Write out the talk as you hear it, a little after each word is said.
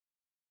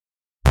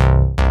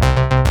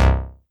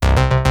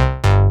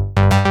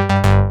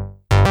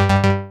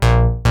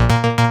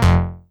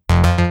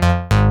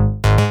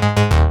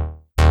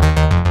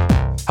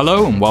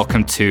Hello and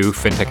welcome to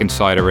FinTech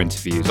Insider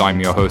Interviews.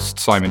 I'm your host,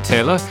 Simon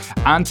Taylor,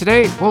 and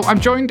today, I'm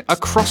joined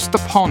across the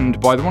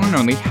pond by the one and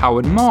only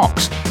Howard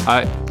Marks.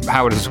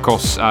 Howard has, of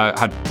course,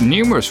 had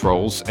numerous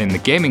roles in the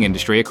gaming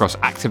industry across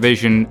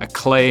Activision,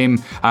 Acclaim,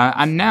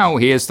 and now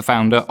he is the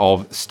founder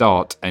of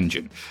Start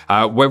Engine.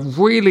 We're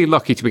really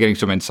lucky to be getting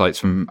some insights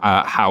from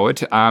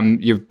Howard.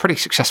 You're a pretty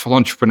successful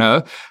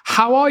entrepreneur.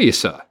 How are you,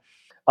 sir?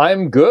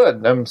 I'm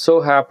good. I'm so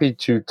happy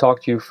to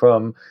talk to you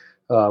from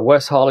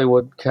West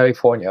Hollywood,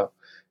 California,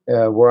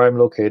 where I'm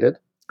located.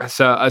 It's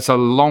a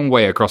long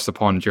way across the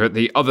pond. You're at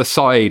the other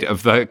side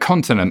of the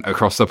continent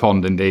across the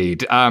pond,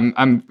 indeed.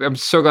 I'm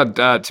so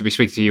glad to be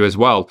speaking to you as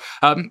well.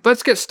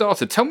 Let's get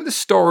started. Tell me the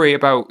story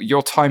about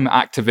your time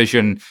at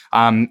Activision,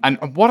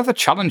 and what are the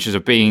challenges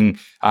of being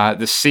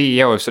the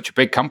CEO of such a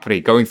big company,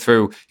 going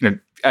through,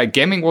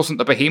 gaming wasn't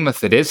the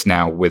behemoth it is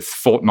now with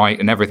Fortnite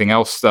and everything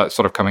else that's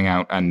sort of coming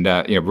out and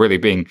really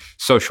being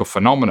social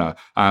phenomena.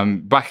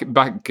 Back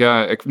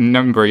a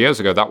number of years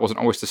ago, that wasn't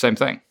always the same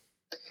thing.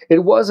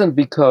 It wasn't,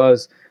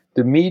 because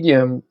the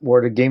medium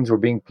where the games were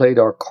being played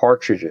are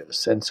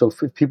cartridges. And so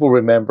if people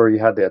remember, you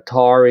had the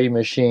Atari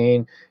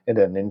machine and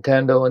then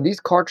Nintendo. And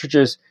these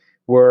cartridges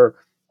were,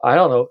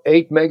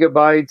 8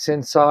 megabytes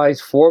in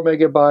size, 4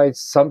 megabytes.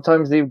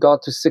 Sometimes they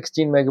got to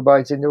 16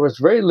 megabytes. And there was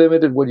very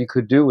limited what you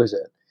could do with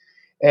it.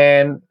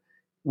 And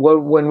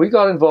when we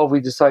got involved,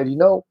 we decided,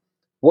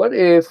 what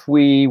if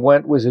we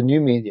went with a new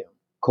medium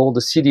called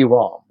the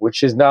CD-ROM,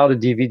 which is now the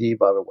DVD,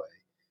 by the way.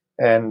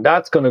 And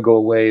that's going to go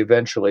away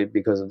eventually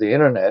because of the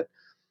internet.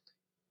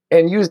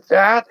 And use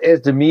that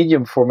as the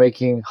medium for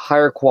making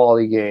higher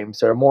quality games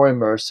that are more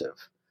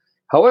immersive.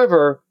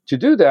 However, to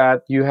do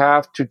that, you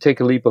have to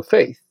take a leap of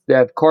faith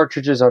that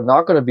cartridges are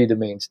not going to be the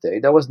mainstay.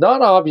 That was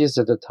not obvious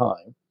at the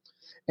time.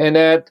 And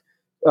that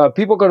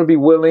people are going to be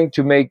willing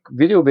to make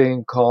video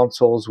game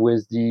consoles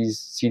with these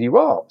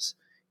CD-ROMs.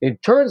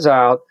 It turns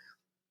out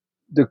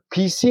the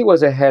PC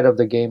was ahead of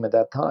the game at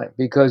that time,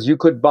 because you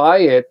could buy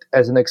it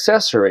as an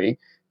accessory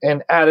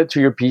and add it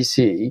to your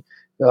PC,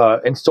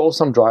 install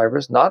some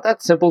drivers. Not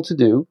that simple to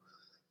do.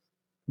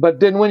 But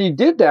then when you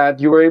did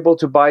that, you were able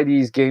to buy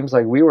these games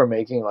like we were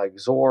making, like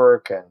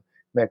Zork and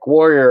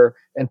MechWarrior,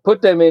 and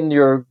put them in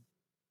your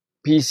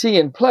PC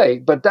and play.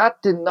 But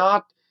that did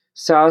not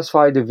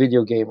satisfy the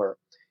video gamer.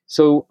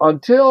 So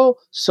until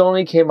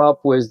Sony came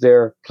up with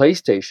their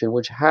PlayStation,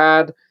 which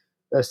had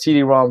a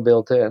CD-ROM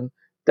built in,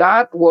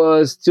 that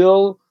was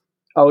still,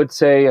 I would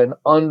say, an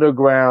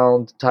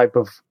underground type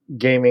of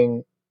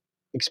gaming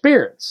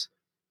experience.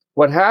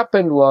 What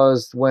happened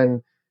was,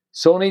 when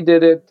Sony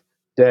did it,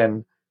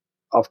 then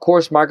of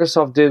course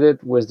Microsoft did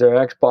it with their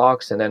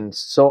Xbox, and then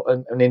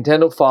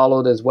Nintendo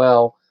followed as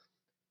well.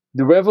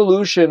 The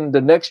revolution,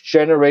 the next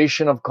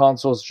generation of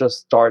consoles just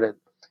started,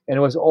 and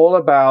it was all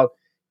about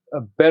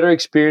better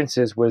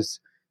experiences with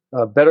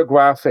better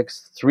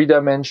graphics,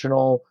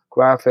 three-dimensional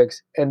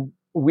graphics, and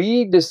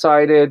we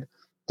decided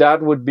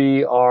that would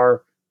be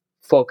our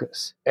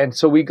focus. And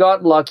so we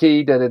got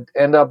lucky that it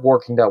ended up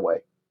working that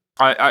way.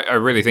 I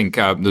really think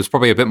there's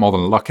probably a bit more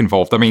than luck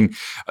involved. I mean,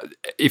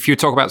 if you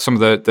talk about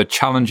some of the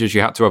challenges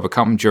you had to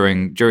overcome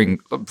during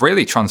a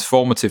really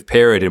transformative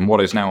period in what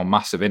is now a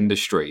massive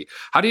industry,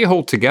 how do you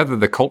hold together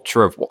the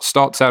culture of what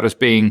starts out as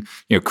being,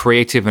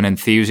 creative and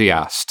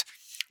enthusiast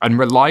and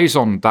relies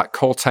on that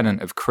core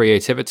tenet of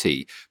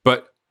creativity,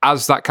 but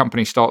as that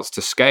company starts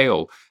to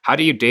scale, how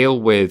do you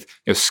deal with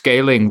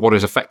scaling what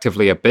is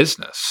effectively a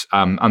business,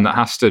 and that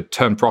has to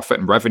turn profit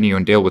and revenue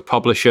and deal with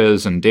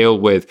publishers and deal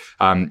with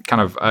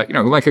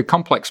like a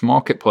complex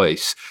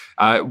marketplace?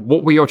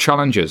 What were your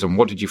challenges and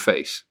what did you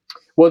face?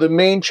 Well, the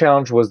main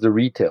challenge was the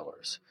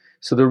retailers.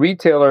 So the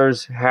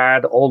retailers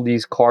had all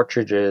these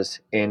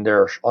cartridges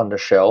on the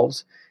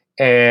shelves,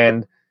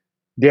 and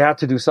they had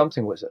to do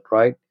something with it,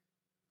 right?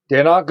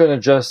 They're not going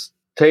to just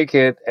take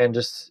it and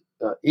just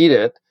eat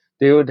it.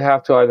 They would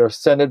have to either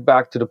send it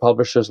back to the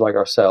publishers like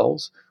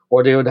ourselves,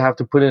 or they would have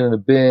to put it in a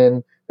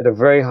bin at a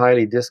very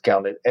highly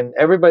discounted. And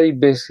everybody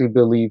basically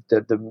believed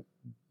that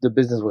the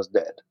business was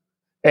dead.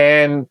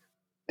 And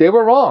they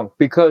were wrong,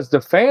 because the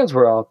fans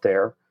were out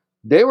there.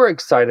 They were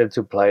excited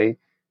to play.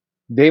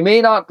 They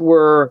may not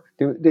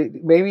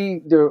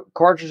maybe their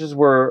cartridges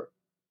were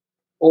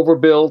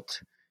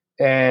overbuilt,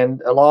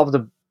 and a lot of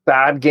the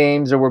bad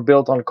games that were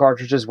built on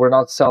cartridges were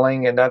not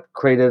selling, and that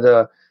created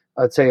a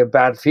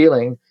bad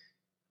feeling.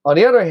 On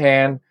the other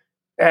hand,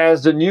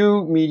 as the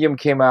new medium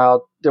came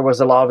out, there was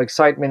a lot of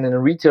excitement, and the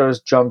retailers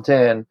jumped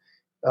in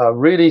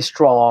really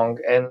strong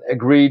and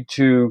agreed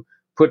to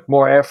put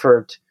more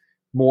effort,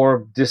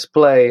 more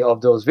display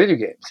of those video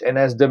games. And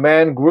as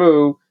demand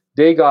grew,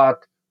 they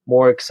got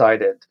more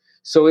excited.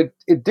 So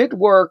it did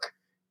work.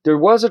 There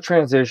was a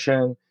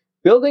transition.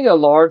 Building a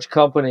large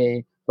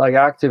company like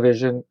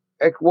Activision,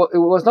 it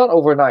was not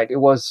overnight.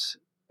 It was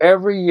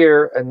every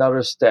year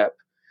another step.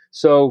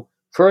 So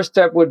first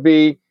step would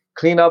be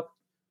clean up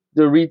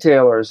the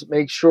retailers,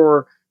 make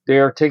sure they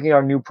are taking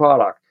our new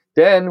product.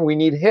 Then we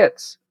need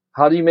hits.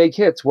 How do you make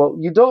hits? Well,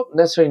 you don't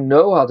necessarily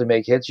know how to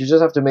make hits. You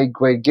just have to make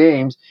great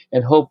games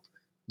and hope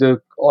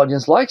the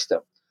audience likes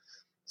them.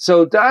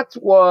 So that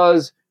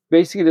was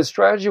basically the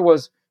strategy,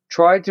 was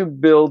try to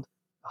build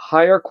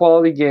higher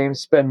quality games,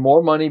 spend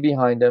more money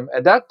behind them.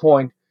 At that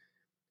point,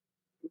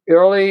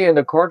 early in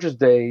the cartridge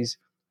days,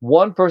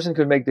 one person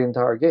could make the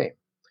entire game,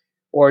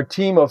 or a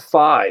team of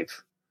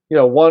five.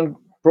 One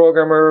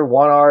programmer,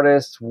 one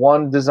artist,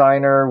 one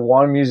designer,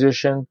 one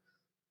musician.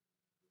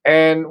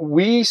 And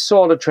we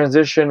saw the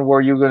transition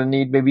where you're going to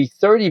need maybe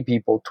 30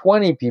 people,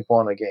 20 people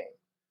on a game.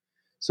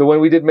 So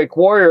when we did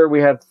MechWarrior, we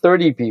had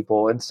 30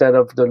 people instead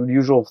of the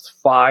usual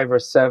 5 or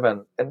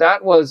 7. And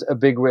that was a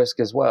big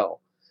risk as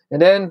well.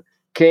 And then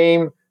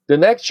came the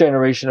next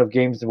generation of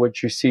games,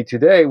 which you see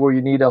today, where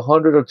you need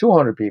 100 or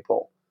 200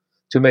 people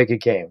to make a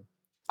game.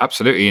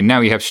 Absolutely, and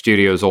now you have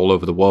studios all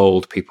over the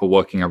world, people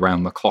working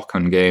around the clock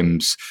on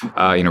games.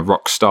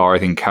 Rockstar, I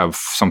think, have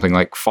something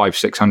like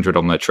 500-600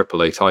 on their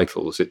AAA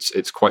titles.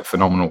 It's quite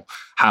phenomenal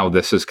how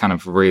this has kind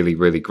of really,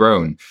 really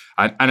grown.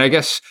 And I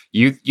guess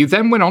you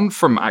then went on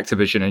from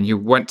Activision and you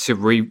went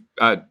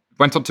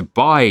on to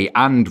buy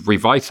and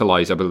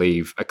revitalize, I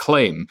believe,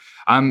 Acclaim.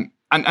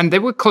 And they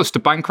were close to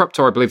bankrupt,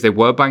 or I believe they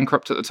were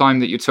bankrupt at the time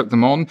that you took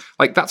them on.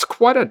 Like, that's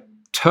quite a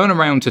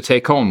turnaround to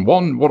take on.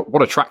 One,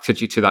 what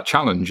attracted you to that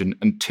challenge,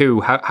 and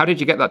two, how did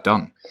you get that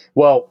done?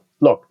 Well,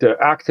 look, the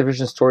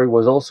Activision story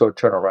was also a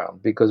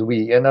turnaround because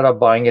we ended up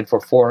buying it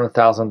for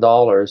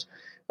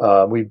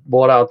 $400,000. We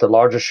bought out the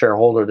largest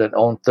shareholder that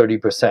owned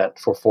 30%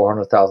 for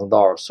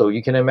 $400,000. So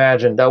you can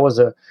imagine that was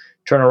a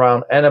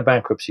turnaround and a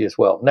bankruptcy as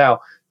well.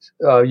 Now,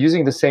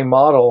 using the same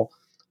model,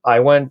 I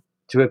went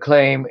to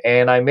Acclaim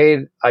and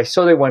I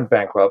saw they went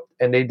bankrupt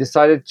and they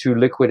decided to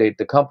liquidate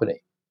the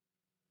company.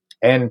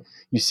 And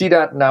you see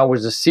that now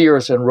with the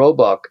Sears and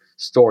Roebuck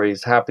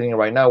stories happening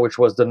right now, which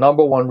was the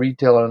number one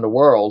retailer in the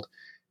world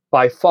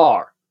by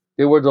far.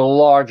 They were the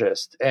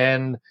largest.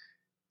 And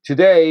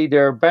today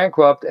they're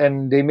bankrupt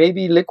and they may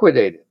be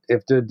liquidated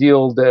if the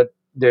deal that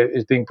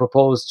is being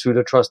proposed to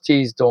the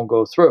trustees don't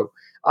go through.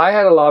 I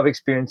had a lot of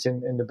experience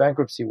in the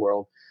bankruptcy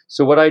world.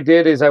 So what I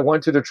did is I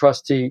went to the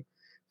trustee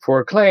for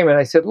Acclaim and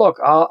I said, look,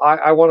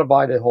 I want to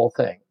buy the whole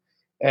thing.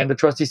 And the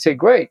trustee said,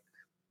 great,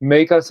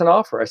 make us an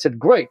offer. I said,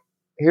 great.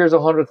 Here's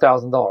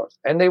 $100,000.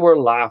 And they were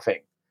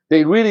laughing.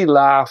 They really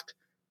laughed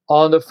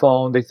on the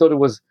phone. They thought it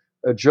was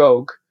a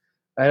joke.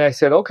 And I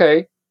said,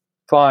 okay,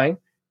 fine.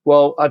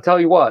 Well, I'll tell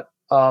you what.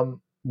 Why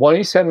don't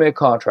you send me a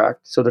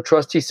contract? So the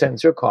trustee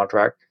sends you a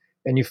contract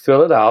and you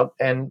fill it out.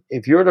 And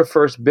if you're the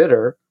first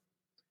bidder,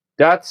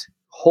 that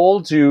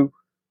holds you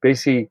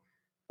basically,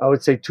 I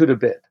would say, to the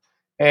bid.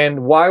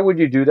 And why would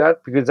you do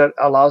that? Because that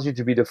allows you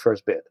to be the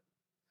first bid.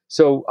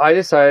 So I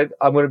decided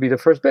I'm going to be the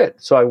first bid.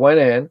 So I went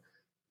in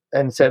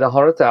and said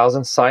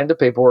 100,000, signed the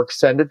paperwork,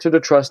 sent it to the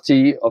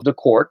trustee of the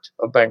court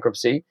of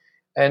bankruptcy,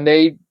 and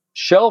they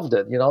shelved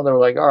it. They were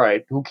like, all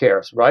right, who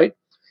cares, right?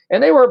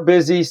 And they were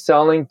busy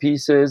selling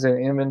pieces and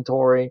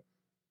inventory.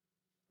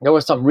 There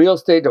was some real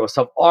estate, there was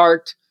some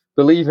art,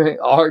 believe in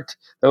art,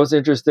 that was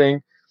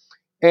interesting.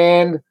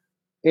 And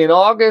in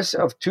August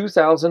of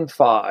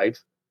 2005,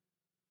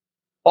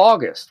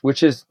 August,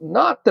 which is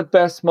not the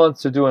best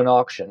month to do an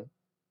auction,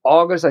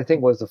 August, I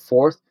think, was the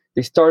 4th,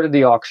 they started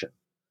the auction.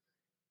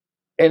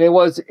 And it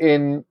was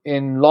in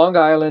Long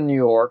Island, New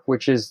York,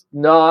 which is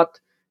not,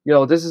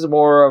 this is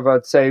more of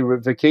a, say,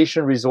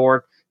 vacation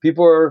resort.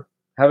 People are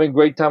having a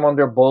great time on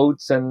their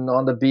boats and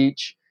on the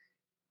beach.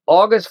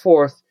 August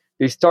 4th,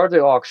 they start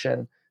the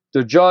auction.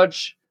 The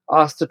judge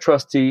asked the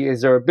trustee,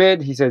 is there a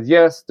bid? He said,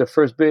 yes. The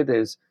first bid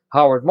is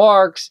Howard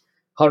Marks,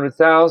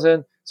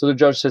 100,000. So the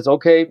judge says,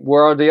 okay,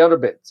 where are the other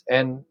bids?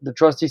 And the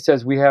trustee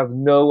says, we have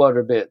no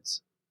other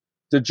bids.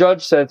 The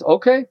judge says,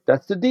 okay,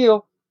 that's the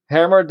deal.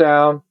 Hammer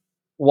down.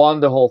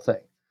 Won the whole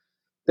thing.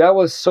 That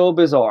was so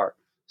bizarre,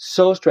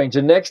 so strange.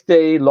 The next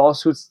day,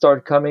 lawsuits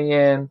start coming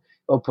in,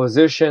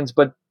 oppositions,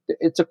 but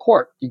it's a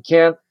court. You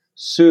can't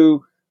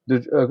sue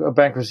a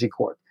bankruptcy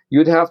court.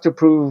 You'd have to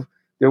prove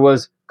there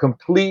was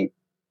complete,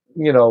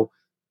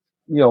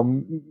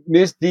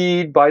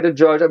 misdeed by the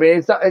judge. I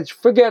mean,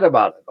 forget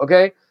about it.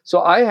 Okay,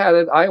 so I had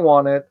it, I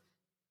won it,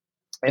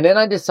 and then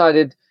I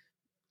decided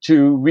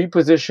to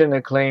reposition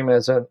Acclaim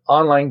as an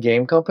online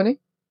game company,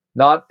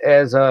 not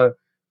as a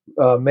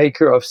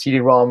maker of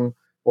CD-ROM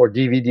or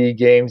DVD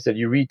games that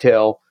you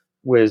retail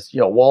with,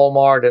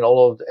 Walmart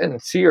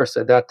and Sears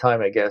at that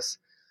time, I guess.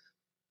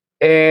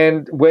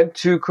 And went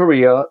to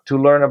Korea to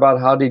learn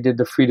about how they did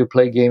the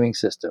free-to-play gaming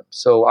system.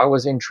 So I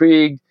was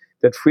intrigued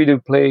that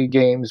free-to-play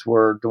games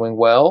were doing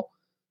well.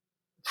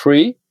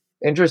 Free,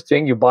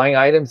 interesting. You're buying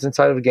items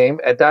inside of the game.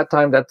 At that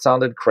time, that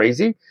sounded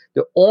crazy.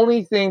 The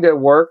only thing that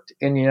worked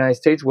in the United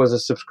States was a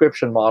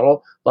subscription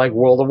model like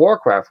World of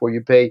Warcraft, where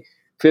you pay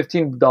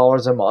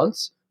 $15 a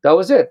month. That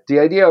was it. The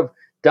idea of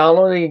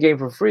downloading a game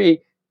for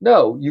free,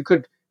 no,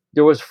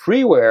 there was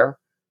freeware,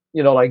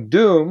 like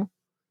Doom,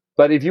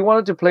 but if you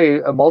wanted to play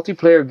a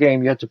multiplayer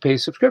game, you had to pay a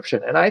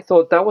subscription. And I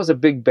thought that was a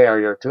big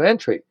barrier to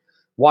entry.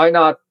 Why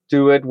not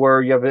do it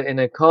where you have an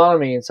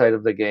economy inside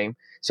of the game?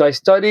 So I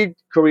studied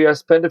Korea,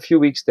 spent a few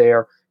weeks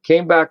there,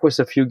 came back with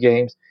a few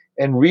games,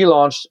 and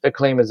relaunched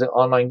Acclaim as an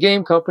online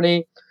game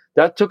company.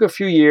 that took a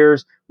few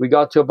years. We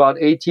got to about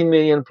 18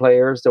 million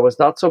players. That was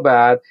not so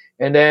bad.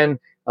 And then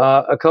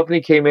a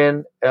company came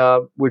in,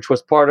 which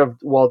was part of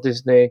Walt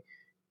Disney,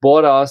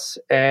 bought us,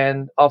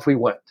 and off we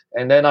went.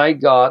 And then I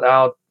got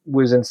out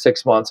within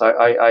 6 months.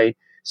 I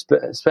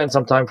spent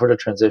some time for the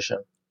transition.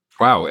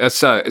 Wow,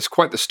 it's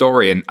quite the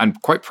story,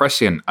 and quite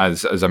prescient,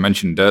 as I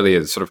mentioned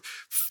earlier. Sort of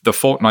the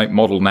Fortnite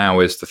model now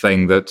is the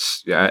thing that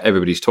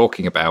everybody's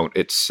talking about.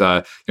 It's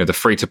the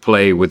free to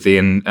play with the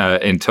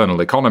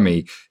internal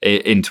economy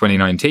in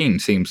 2019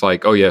 seems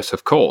like, oh yes,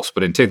 of course,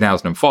 but in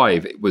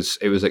 2005 it was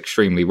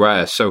extremely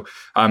rare. So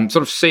sort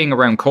of seeing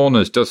around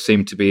corners does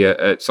seem to be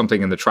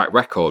something in the track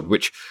record,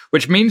 which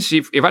means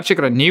you've actually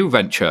got a new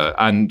venture.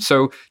 And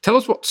so tell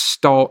us what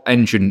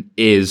StartEngine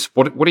is.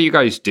 What do you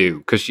guys do?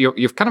 Because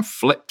you've kind of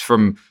flipped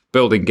from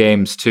building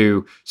games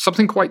to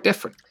something quite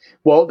different.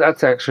 Well,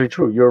 that's actually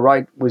true. You're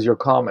right with your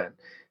comment.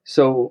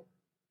 So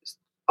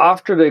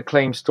after the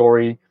Acclaim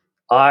story,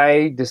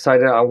 I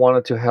decided I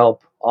wanted to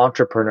help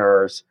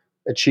entrepreneurs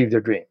achieve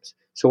their dreams.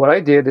 So what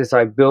I did is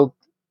I built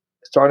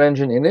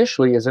StartEngine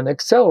initially as an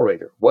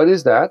accelerator. What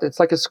is that?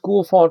 It's like a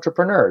school for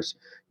entrepreneurs.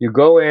 You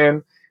go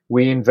in,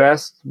 we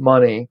invest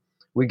money,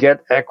 we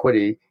get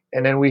equity,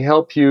 and then we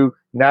help you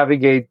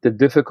navigate the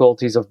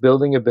difficulties of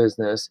building a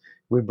business.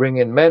 We bring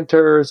in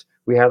mentors.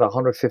 We had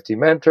 150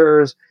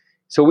 mentors.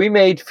 So we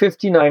made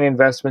 59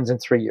 investments in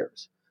 3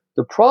 years.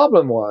 The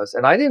problem was,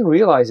 and I didn't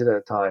realize it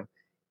at the time,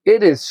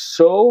 it is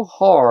so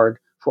hard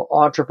for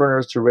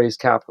entrepreneurs to raise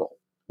capital.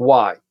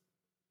 Why?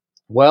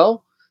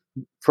 Well,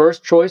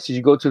 first choice is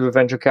you go to the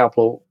venture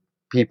capital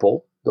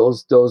people,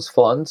 those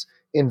funds,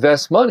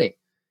 invest money.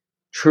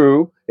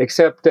 True,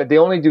 except that they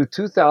only do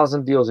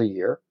 2,000 deals a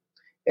year,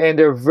 and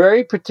they're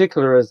very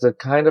particular as the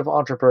kind of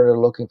entrepreneur they're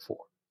looking for.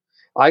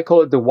 I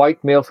call it the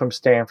white male from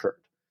Stanford.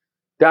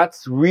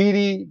 That's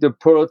really the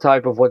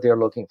prototype of what they're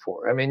looking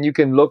for. I mean, you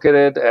can look at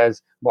it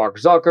as Mark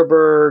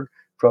Zuckerberg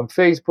from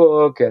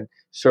Facebook and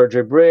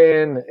Sergey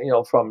Brin,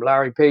 from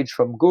Larry Page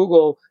from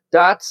Google.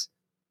 That's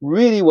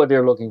really what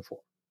they're looking for.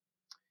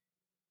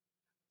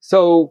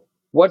 So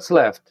what's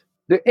left?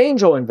 The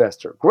angel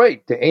investor.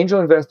 Great. The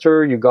angel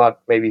investor, you got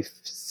maybe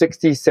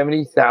 60,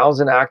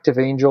 70,000 active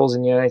angels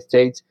in the United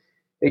States.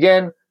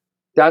 Again,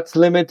 that's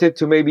limited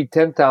to maybe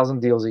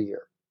 10,000 deals a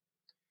year.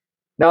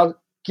 Now,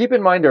 keep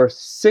in mind there are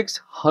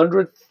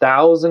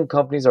 600,000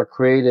 companies are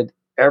created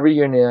every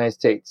year in the United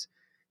States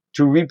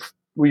to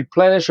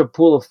replenish a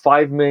pool of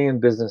 5 million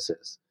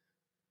businesses.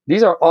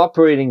 These are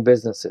operating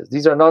businesses.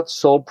 These are not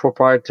sole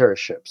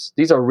proprietorships.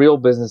 These are real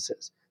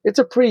businesses. It's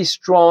a pretty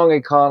strong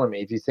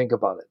economy if you think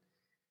about it.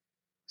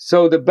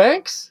 So the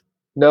banks,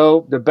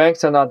 no, the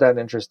banks are not that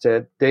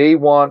interested. They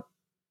want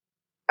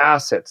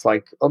assets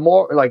like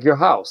your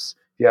house.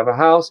 If you have a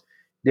house,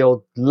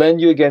 they'll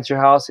lend you against your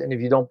house, and if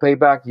you don't pay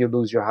back, you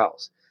lose your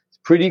house. It's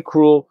pretty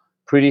cruel,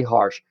 pretty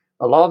harsh.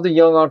 A lot of the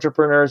young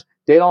entrepreneurs,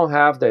 they don't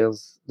have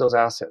those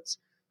assets.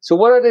 So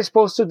what are they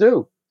supposed to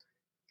do?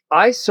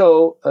 I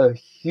saw a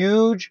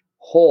huge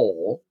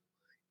hole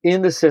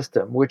in the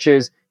system, which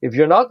is if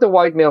you're not the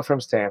white male from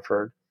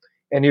Stanford,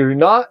 and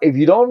if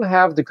you don't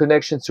have the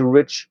connections to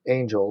rich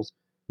angels,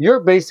 you're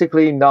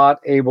basically not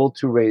able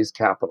to raise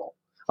capital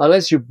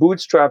unless you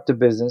bootstrap the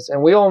business.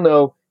 And we all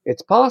know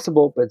it's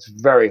possible, but it's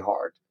very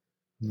hard.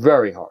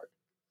 Very hard.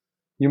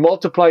 You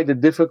multiply the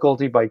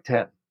difficulty by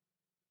 10.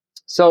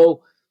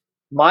 So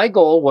my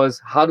goal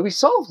was, how do we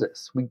solve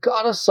this? We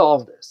got to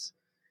solve this.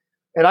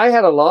 And I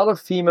had a lot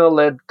of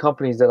female-led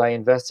companies that I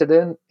invested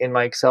in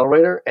my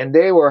accelerator, and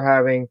they were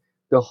having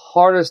the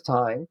hardest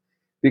time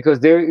because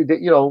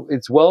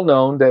it's well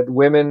known that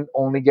women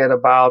only get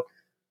about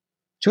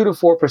 2 to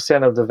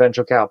 4% of the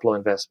venture capital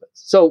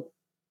investments. So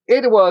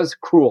it was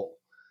cruel.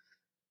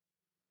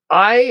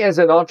 I, as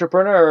an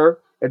entrepreneur,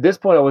 at this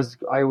point,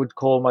 I would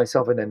call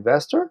myself an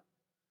investor.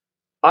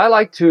 I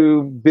like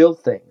to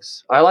build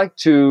things. I like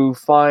to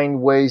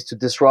find ways to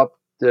disrupt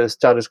the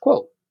status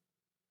quo.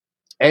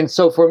 And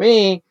so for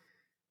me,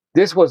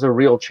 this was a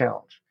real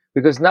challenge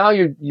because now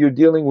you're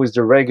dealing with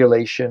the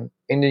regulation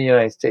in the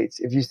United States.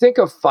 If you think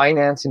of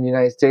finance in the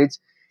United States,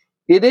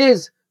 it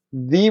is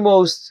the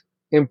most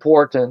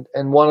important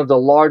and one of the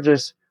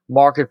largest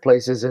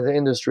marketplaces in the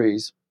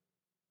industries.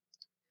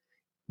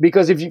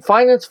 Because if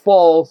finance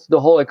falls, the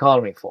whole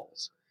economy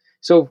falls.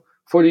 So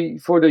for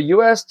the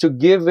US to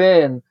give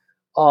in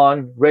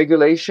on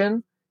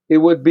regulation, it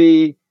would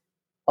be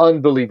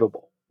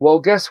unbelievable. Well,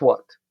 guess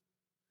what?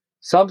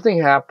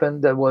 Something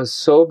happened that was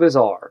so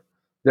bizarre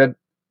that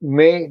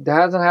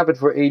hasn't happened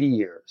for 80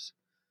 years.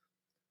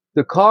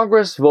 The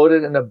Congress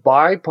voted in a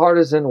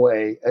bipartisan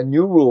way a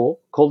new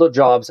rule called the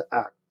Jobs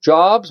Act.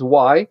 Jobs,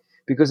 why?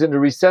 Because in the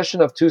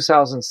recession of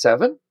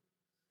 2007,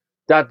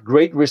 that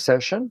great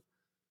recession,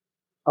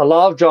 a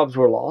lot of jobs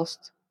were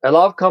lost. A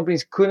lot of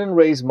companies couldn't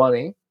raise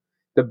money.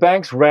 The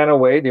banks ran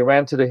away. They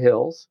ran to the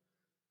hills.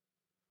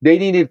 They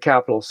needed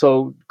capital.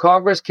 So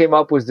Congress came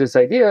up with this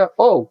idea,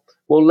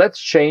 let's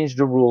change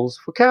the rules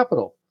for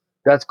capital.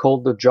 That's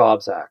called the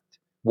Jobs Act.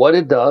 What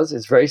it does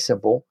is very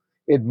simple.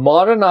 It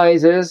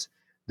modernizes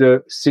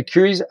the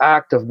Securities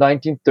Act of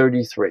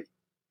 1933.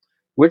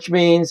 which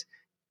means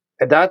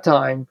at that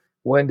time,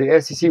 when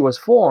the SEC was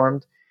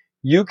formed,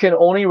 you can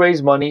only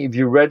raise money if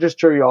you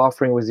register your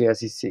offering with the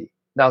SEC.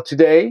 Now,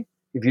 today,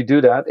 if you do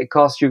that, it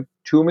costs you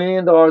 $2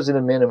 million in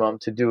a minimum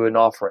to do an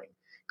offering.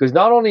 Because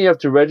not only you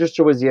have to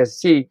register with the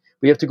SEC,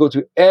 but you have to go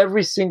to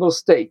every single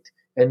state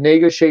and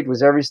negotiate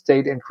with every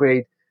state and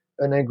create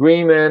an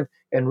agreement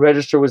and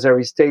register with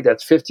every state.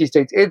 That's 50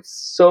 states. It's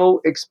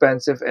so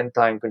expensive and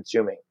time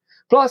consuming.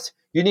 Plus,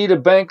 you need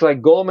a bank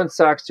like Goldman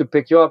Sachs to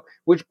pick you up,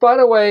 which, by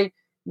the way,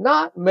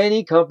 not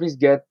many companies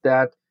get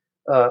that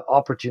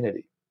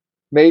opportunity.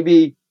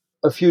 Maybe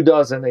a few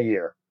dozen a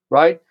year,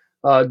 right?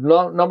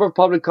 Number of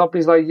public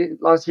companies like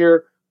last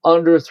year,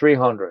 under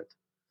 300.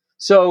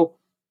 So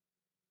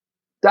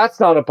that's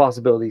not a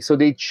possibility. So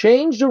they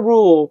changed the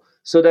rule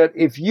so that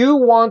if you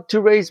want to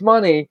raise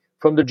money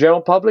from the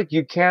general public,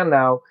 you can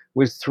now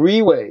with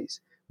three ways.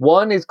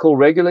 One is called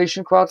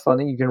regulation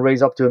crowdfunding. You can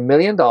raise up to $1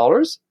 million.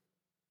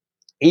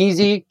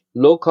 Easy,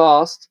 low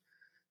cost.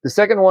 The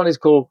second one is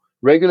called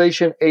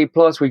Regulation A+,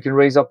 where you can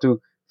raise up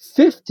to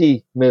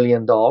 $50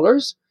 million,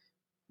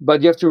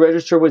 but you have to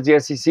register with the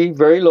SEC,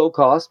 very low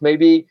cost,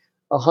 maybe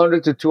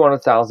 $100,000 to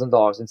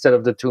 $200,000 instead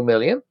of the $2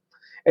 million.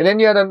 And then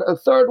you had a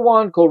third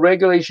one called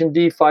Regulation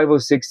D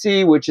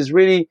 506C, which is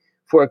really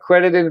for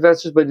accredited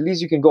investors, but at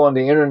least you can go on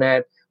the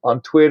internet, on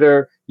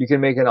Twitter, you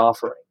can make an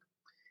offering.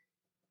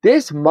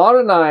 This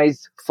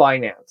modernized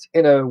finance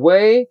in a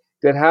way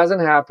that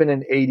hasn't happened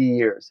in 80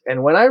 years.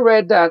 And when I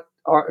read that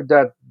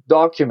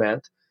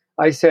document,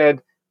 I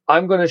said,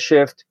 I'm going to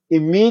shift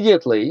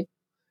immediately.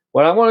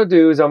 What I want to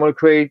do is I'm going to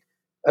create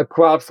a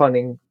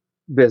crowdfunding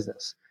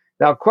business.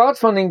 Now,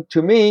 crowdfunding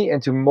to me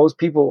and to most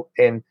people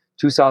in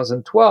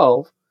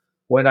 2012,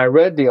 when I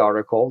read the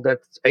article,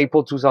 that's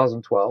April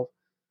 2012,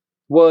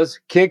 was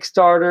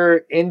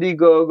Kickstarter,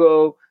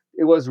 Indiegogo.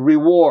 It was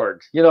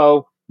reward. You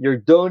know, you're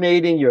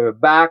donating, you're a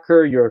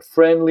backer, you're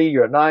friendly,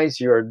 you're nice,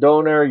 you're a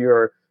donor,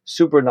 you're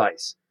super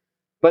nice.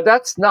 But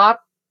that's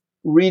not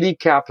really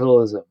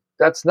capitalism.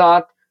 That's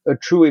not a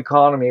true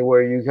economy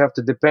where you have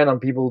to depend on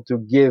people to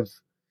give.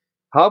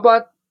 How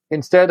about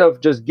instead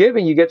of just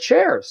giving, you get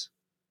shares?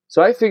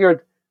 So I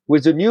figured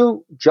with the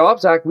new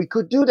Jobs Act, we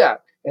could do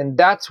that. And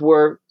that's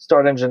where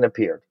Start Engine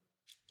appeared.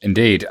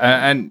 Indeed.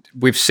 And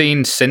we've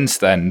seen since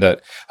then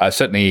that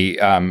certainly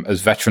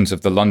as veterans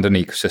of the London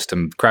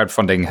ecosystem,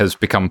 crowdfunding has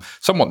become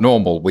somewhat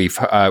normal. We've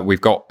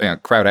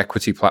got crowd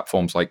equity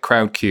platforms like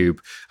Crowdcube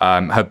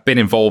have been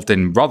involved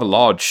in rather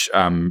large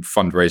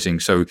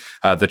fundraising. So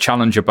the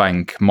challenger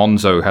bank,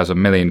 Monzo, has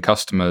 1 million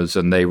customers,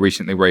 and they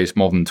recently raised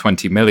more than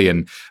 20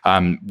 million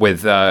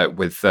with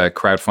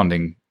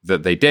crowdfunding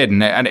that they did.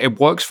 And it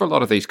works for a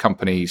lot of these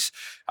companies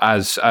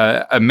as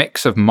a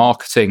mix of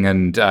marketing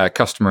and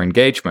customer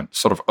engagement,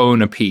 sort of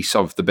own a piece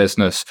of the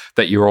business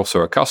that you're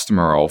also a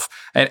customer of,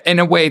 and in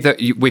a way that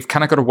we've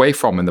kind of got away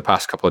from in the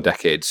past couple of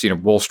decades. You know,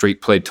 Wall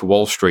Street played to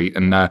Wall Street,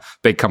 and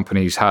big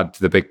companies had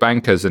the big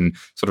bankers, and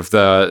sort of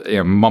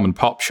the mom and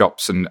pop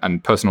shops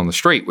and person on the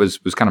street was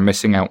kind of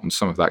missing out on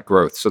some of that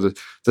growth. So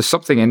there's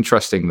something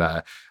interesting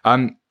there.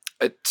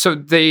 So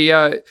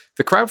the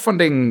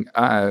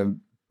crowdfunding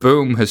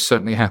boom has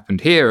certainly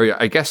happened here.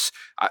 I guess,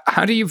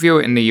 how do you view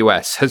it in the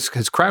US? Has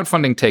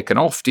crowdfunding taken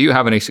off? Do you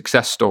have any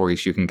success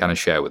stories you can kind of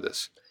share with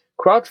us?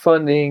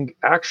 Crowdfunding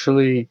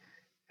actually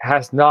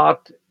has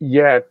not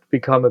yet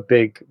become a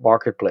big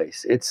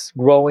marketplace. It's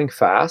growing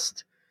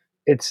fast.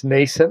 It's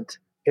nascent.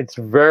 It's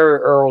very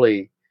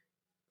early.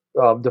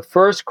 The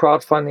first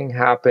crowdfunding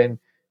happened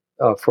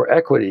for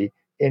equity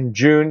in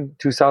June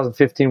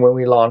 2015 when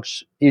we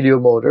launched Elio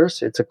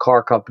Motors. It's a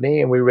car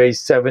company, and we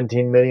raised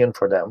 17 million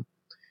for them.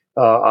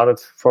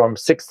 From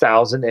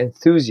 6,000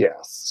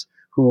 enthusiasts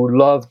who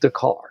loved the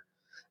car.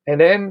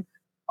 And then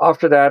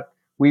after that,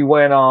 we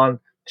went on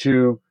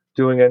to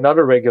doing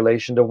another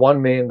regulation, the $1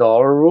 million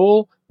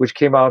rule, which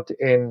came out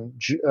in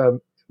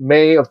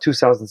May of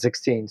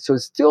 2016. So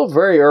it's still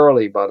very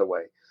early, by the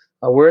way.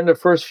 We're in the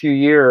first few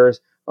years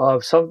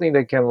of something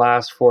that can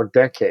last for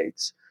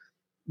decades.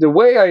 The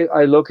way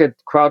I look at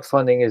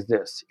crowdfunding is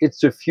this: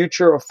 it's the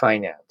future of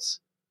finance.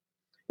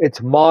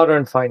 It's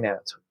modern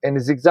finance. And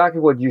it's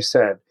exactly what you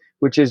said,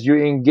 which is you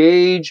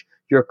engage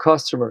your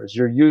customers,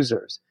 your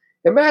users.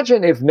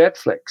 Imagine if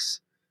Netflix,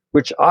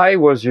 which I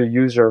was your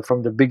user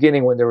from the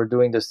beginning when they were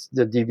doing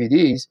the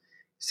DVDs,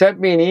 sent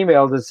me an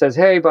email that says,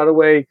 hey, by the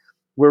way,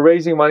 we're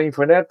raising money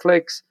for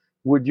Netflix.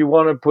 Would you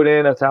want to put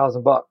in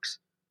 $1,000?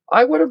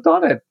 I would have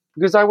done it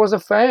because I was a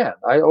fan.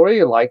 I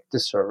already liked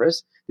the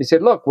service. They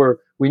said, look,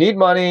 we need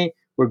money.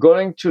 We're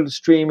going to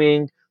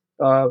streaming,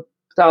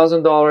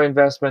 $1,000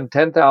 investment,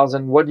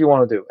 10,000. What do you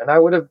want to do? And I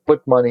would have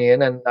put money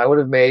in, and I would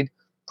have made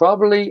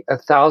probably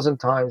 1,000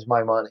 times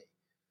my money.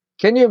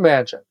 Can you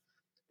imagine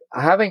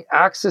having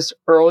access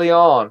early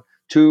on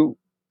to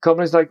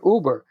companies like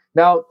Uber?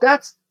 Now,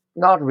 that's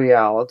not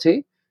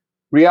reality.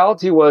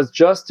 Reality was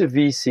just the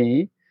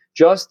VC,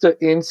 just the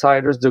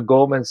insiders, the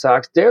Goldman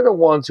Sachs. They're the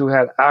ones who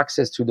had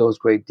access to those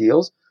great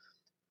deals.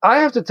 I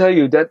have to tell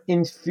you, that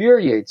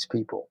infuriates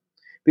people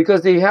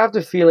because they have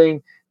the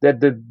feeling that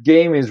the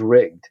game is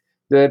rigged,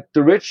 that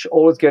the rich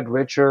always get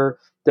richer,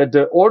 that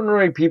the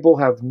ordinary people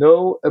have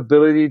no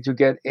ability to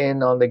get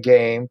in on the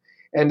game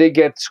and they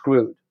get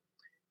screwed.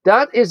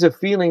 That is a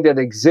feeling that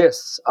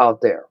exists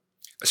out there.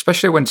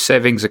 Especially when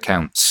savings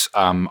accounts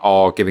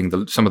are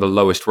giving some of the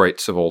lowest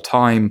rates of all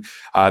time.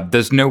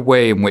 There's no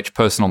way in which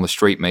person on the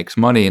street makes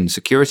money, and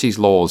securities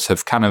laws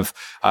have kind of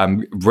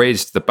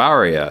raised the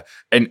barrier.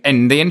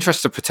 In the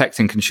interest of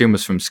protecting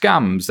consumers from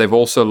scams, they've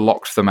also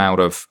locked them out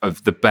of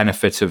the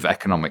benefit of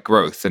economic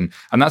growth. And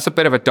that's a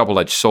bit of a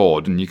double-edged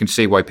sword, and you can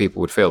see why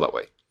people would feel that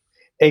way.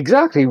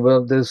 Exactly.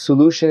 Well, the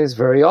solution is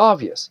very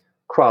obvious: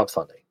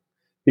 crowdfunding.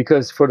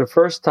 Because for the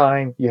first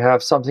time, you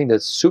have something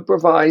that's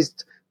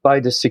supervised by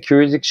the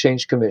Securities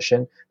Exchange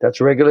Commission. That's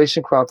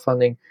Regulation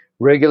Crowdfunding,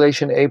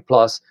 Regulation A+,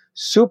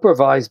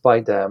 supervised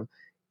by them.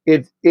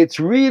 It's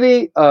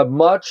really a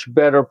much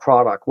better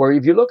product, where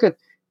if you look at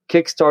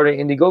Kickstarter,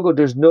 Indiegogo,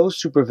 there's no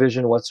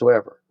supervision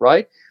whatsoever,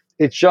 right?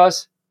 It's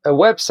just a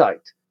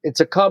website.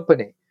 It's a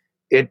company.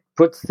 It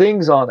puts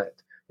things on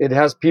it. It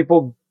has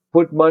people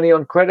put money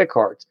on credit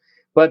cards.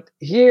 But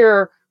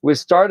here with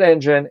Start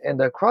Engine and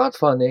the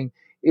crowdfunding,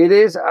 it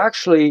is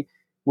actually,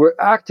 we're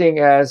acting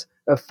as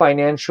a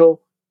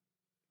financial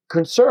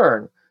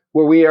concern,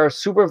 where we are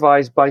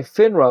supervised by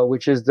FINRA,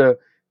 which is the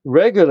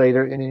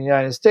regulator in the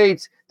United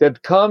States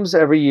that comes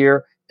every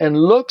year and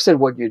looks at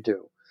what you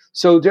do.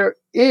 So there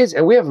is,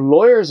 and we have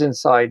lawyers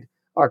inside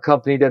our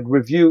company that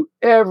review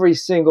every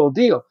single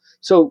deal.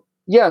 So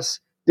yes,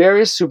 there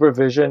is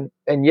supervision,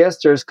 and yes,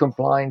 there's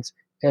compliance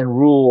and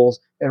rules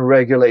and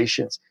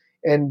regulations.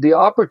 And the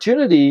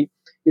opportunity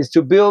is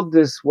to build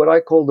this, what I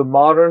call the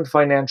modern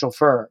financial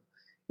firm.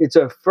 It's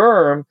a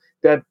firm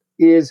that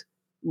is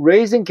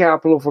raising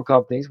capital for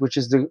companies, which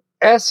is the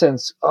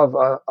essence of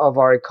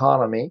our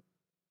economy,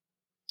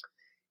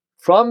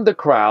 from the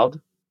crowd.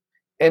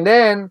 And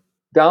then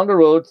down the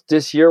road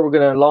this year, we're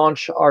going to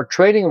launch our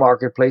trading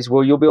marketplace,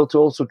 where you'll be able to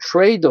also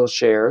trade those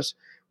shares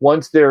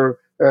once they're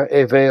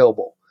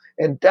available.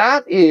 And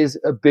that is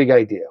a big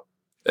idea.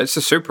 It's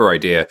a super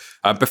idea.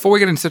 Before we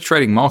get into the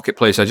trading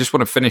marketplace, I just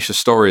want to finish the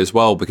story as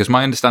well, because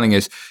my understanding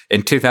is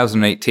in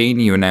 2018,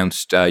 you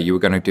announced you were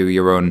going to do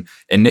your own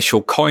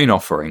initial coin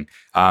offering.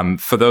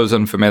 For those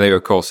unfamiliar,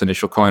 of course,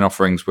 initial coin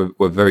offerings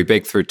were very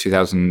big through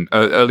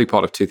early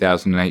part of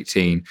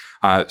 2018.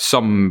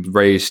 Some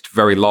raised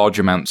very large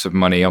amounts of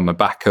money on the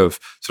back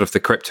of sort of the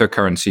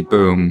cryptocurrency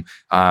boom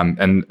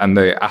and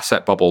the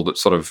asset bubble that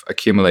sort of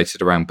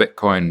accumulated around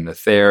Bitcoin,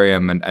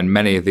 Ethereum, and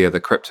many of the other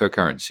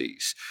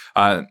cryptocurrencies.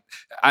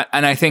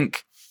 And I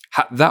think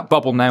that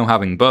bubble now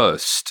having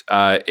burst,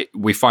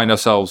 we find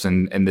ourselves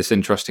in this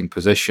interesting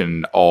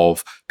position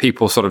of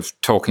people sort of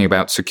talking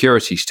about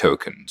securities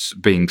tokens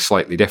being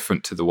slightly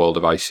different to the world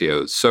of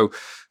ICOs. So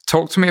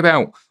talk to me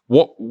about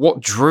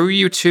what drew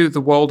you to the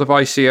world of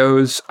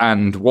ICOs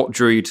and what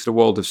drew you to the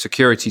world of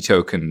security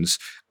tokens,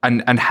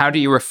 and how do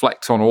you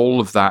reflect on all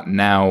of that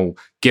now,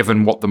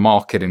 given what the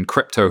market in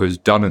crypto has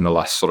done in the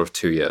last sort of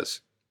 2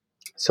 years?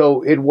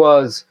 So it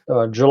was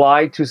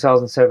July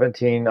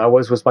 2017. I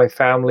was with my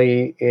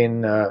family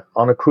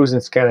on a cruise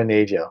in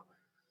Scandinavia.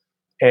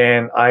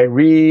 And I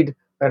read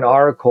an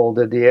article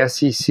that the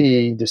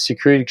SEC, the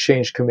Security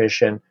Exchange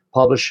Commission,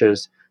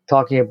 publishes,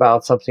 talking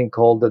about something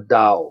called the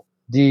DAO,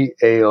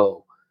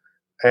 DAO.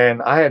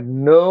 And I had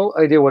no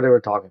idea what they were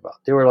talking about.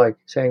 They were like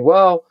saying,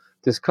 well,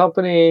 this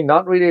company,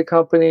 not really a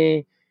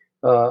company,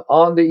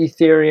 on the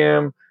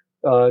Ethereum,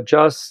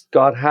 just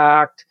got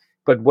hacked.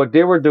 But what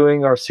they were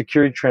doing are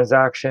security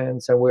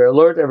transactions, and we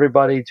alert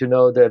everybody to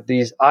know that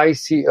these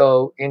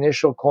ICO,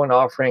 initial coin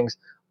offerings,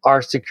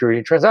 are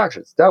security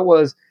transactions. That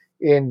was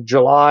in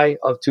July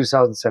of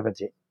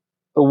 2017.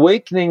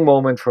 Awakening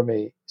moment for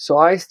me. So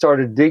I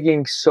started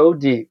digging so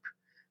deep.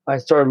 I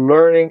started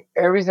learning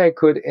everything I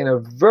could in a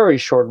very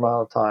short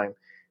amount of time.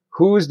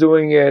 Who's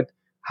doing it?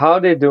 How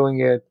they're doing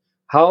it?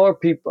 How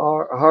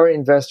are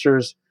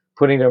investors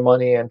putting their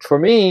money in? For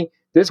me,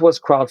 this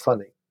was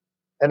crowdfunding.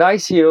 An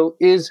ICO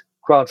is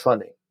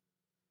crowdfunding.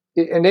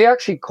 And they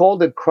actually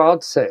called it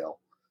crowd sale.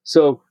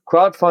 So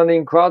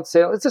crowdfunding, crowd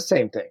sale, it's the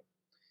same thing.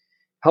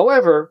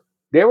 However,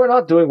 they were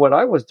not doing what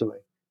I was doing.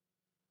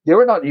 They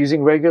were not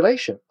using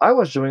regulation. I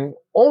was doing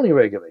only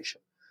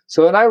regulation.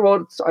 So when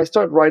I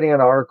started writing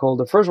an article.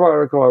 The first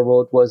article I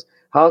wrote was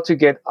how to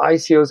get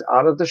ICOs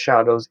out of the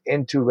shadows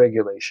into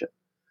regulation.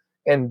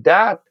 And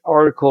that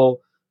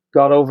article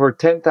got over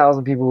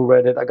 10,000 people who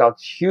read it. I got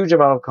a huge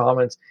amount of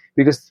comments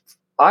because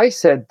I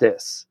said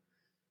this: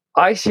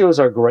 ICOs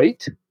are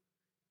great.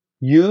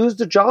 Use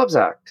the Jobs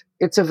Act.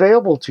 It's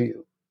available to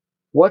you.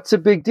 What's the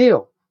big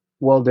deal?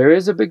 Well, there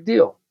is a big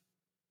deal.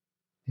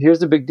 Here's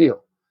the big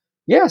deal.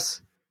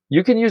 Yes,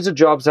 you can use the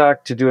Jobs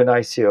Act to do an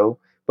ICO,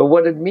 but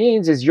what it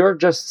means is you're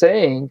just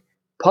saying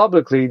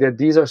publicly that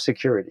these are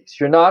securities.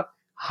 You're not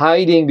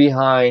hiding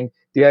behind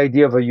the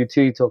idea of a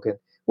utility token,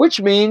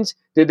 which means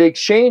that the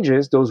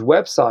exchanges, those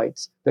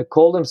websites that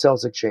call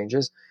themselves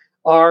exchanges,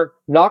 are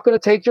not going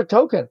to take your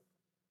token.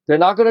 They're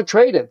not going to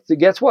trade it. So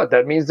guess what?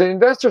 That means the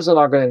investors are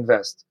not going to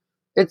invest.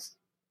 It's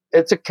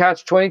a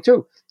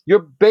catch-22. You're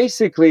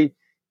basically,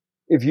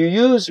 if you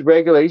use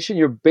regulation,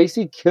 you're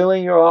basically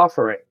killing your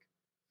offering.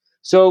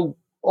 So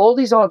all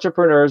these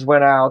entrepreneurs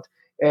went out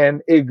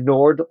and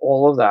ignored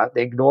all of that.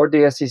 They ignored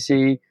the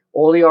SEC.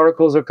 All the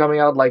articles are coming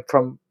out, like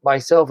from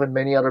myself and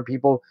many other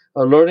people,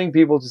 alerting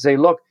people to say,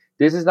 look,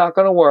 this is not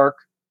going to work.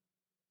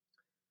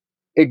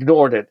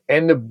 Ignored it.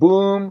 And the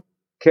boom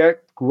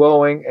kept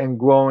growing and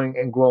growing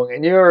and growing.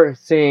 And you're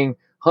seeing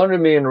 100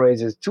 million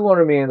raises,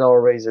 $200 million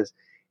raises.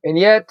 And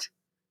yet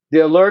the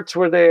alerts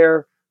were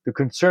there, the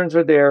concerns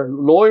were there.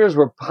 Lawyers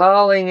were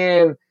piling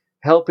in,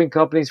 helping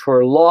companies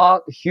for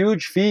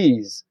huge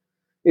fees.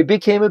 It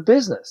became a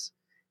business.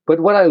 But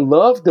what I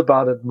loved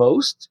about it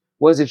most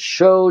was it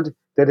showed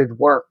that it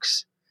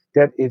works.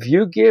 That if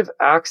you give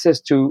access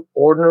to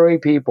ordinary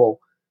people,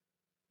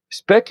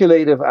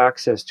 speculative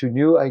access to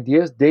new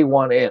ideas, they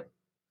want in.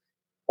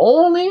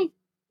 Only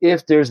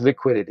if there's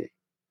liquidity.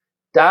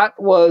 That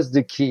was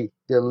the key,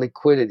 the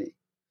liquidity,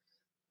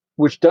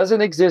 which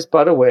doesn't exist,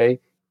 by the way,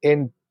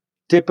 in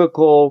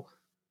typical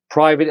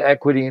private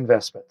equity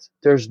investments.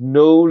 There's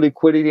no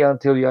liquidity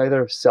until you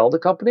either sell the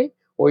company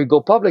or you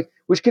go public,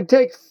 which can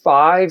take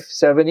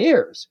 5-7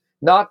 years,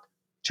 not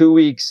 2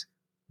 weeks,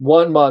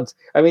 1 month.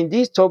 I mean,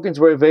 these tokens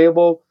were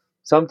available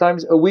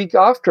sometimes a week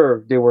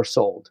after they were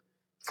sold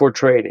for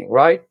trading,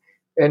 right?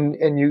 And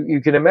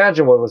you can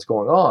imagine what was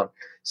going on.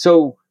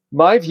 So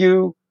my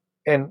view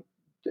and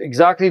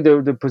exactly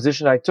the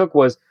position I took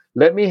was,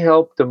 let me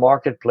help the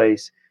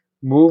marketplace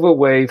move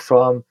away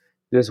from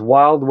this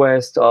wild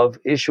west of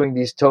issuing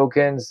these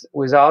tokens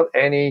without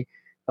any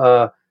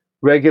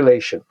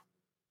regulation.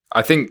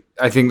 I think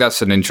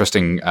that's an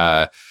interesting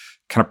kind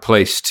of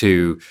place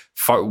to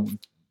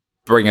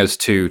bring us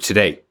to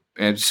today,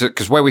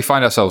 because where we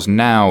find ourselves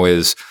now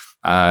is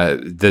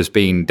there's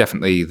been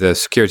definitely the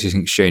Securities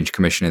and Exchange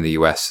Commission in the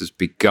US has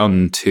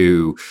begun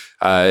to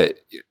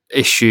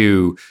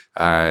issue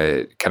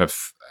kind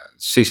of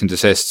cease and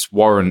desists,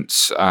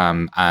 warrants,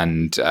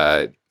 and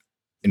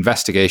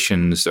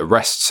investigations,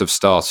 arrests have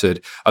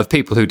started of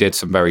people who did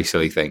some very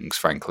silly things,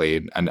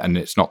 frankly, and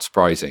it's not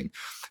surprising.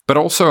 But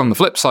also on the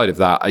flip side of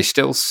that, I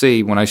still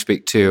see when I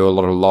speak to a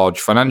lot of large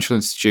financial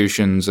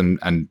institutions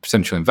and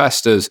potential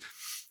investors,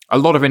 a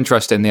lot of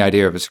interest in the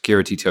idea of a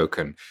security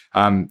token.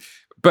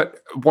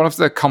 But one of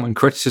the common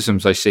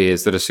criticisms I see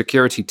is that a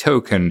security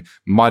token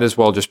might as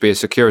well just be a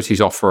securities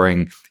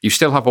offering. You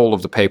still have all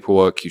of the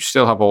paperwork, you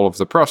still have all of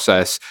the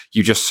process,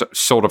 you just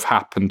sort of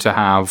happen to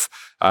have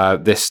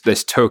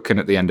this token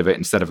at the end of it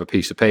instead of a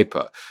piece of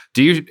paper.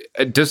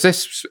 Is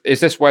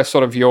this where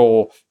sort of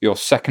your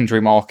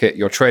secondary market,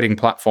 your trading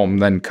platform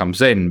then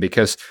comes in?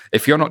 Because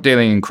if you're not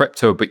dealing in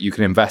crypto, but you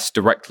can invest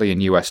directly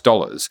in US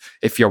dollars,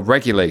 if you're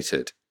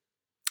regulated,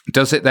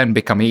 does it then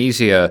become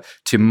easier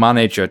to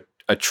manage a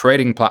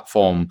trading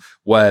platform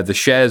where the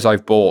shares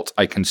I've bought,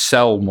 I can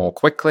sell more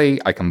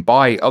quickly, I can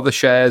buy other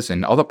shares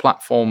in other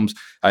platforms,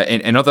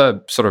 in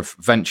other sort of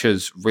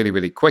ventures really,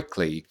 really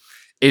quickly?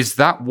 Is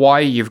that why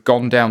you've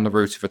gone down the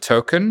route of a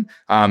token?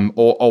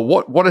 Or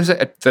what is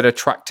it that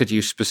attracted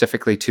you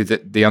specifically to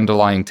the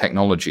underlying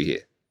technology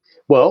here?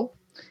 Well,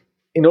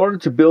 in order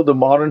to build a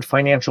modern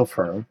financial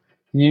firm,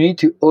 you need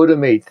to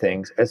automate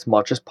things as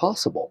much as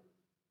possible.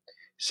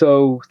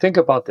 So think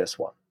about this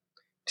one.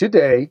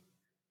 Today,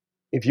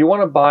 if you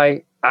want to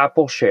buy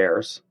Apple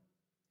shares,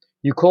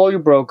 you call your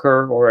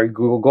broker or you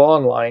go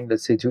online,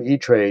 let's say to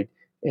E-Trade,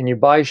 and you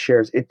buy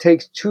shares. It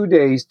takes 2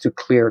 days to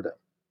clear them.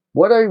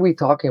 What are we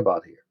talking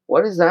about here?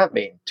 What does that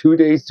mean? 2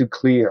 days to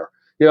clear.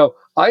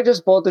 I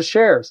just bought the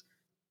shares.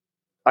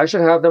 I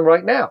should have them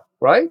right now,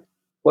 right?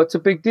 What's the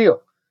big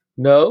deal?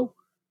 No,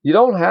 you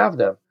don't have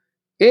them.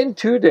 In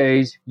 2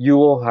 days, you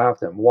will have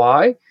them.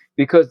 Why?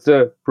 Because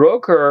the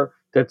broker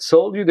that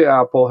sold you the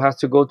Apple has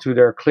to go to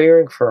their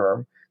clearing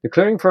firm. The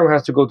clearing firm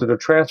has to go to the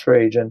transfer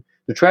agent.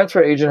 The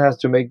transfer agent has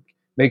to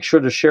make sure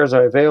the shares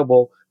are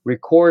available,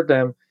 record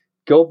them,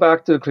 go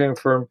back to the clearing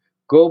firm,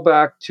 go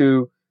back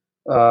to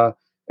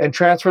and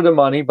transfer the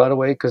money, by the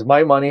way, because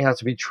my money has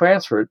to be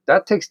transferred.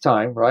 That takes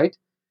time, right?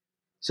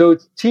 So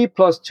it's T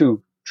plus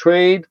 2,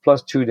 trade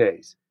plus 2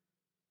 days.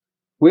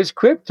 With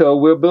crypto,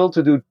 we're able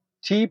to do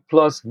T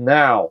plus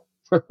now.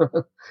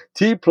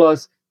 T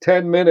plus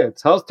 10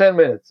 minutes. How's 10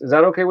 minutes? Is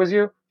that okay with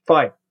you?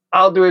 Fine.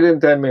 I'll do it in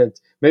 10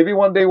 minutes. Maybe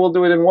one day we'll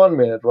do it in 1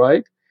 minute,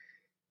 right?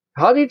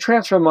 How do you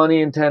transfer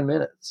money in 10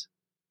 minutes?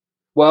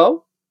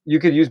 Well, you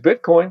could use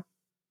Bitcoin.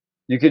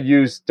 You could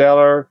use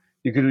Stellar.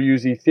 You could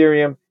use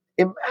Ethereum.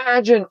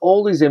 Imagine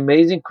all these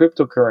amazing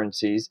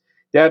cryptocurrencies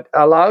that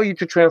allow you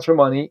to transfer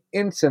money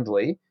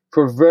instantly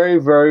for very,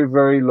 very,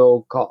 very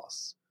low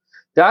costs.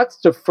 That's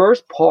the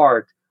first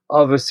part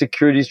of a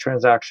securities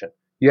transaction.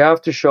 You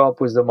have to show up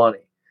with the money.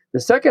 The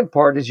second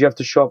part is you have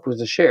to show up with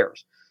the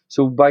shares.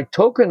 So by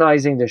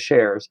tokenizing the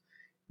shares,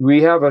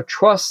 we have a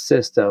trust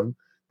system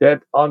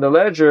that on the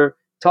ledger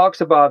talks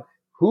about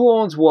who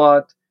owns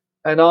what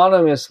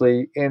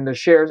anonymously in the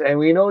shares, and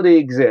we know they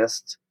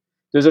exist.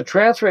 There's a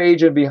transfer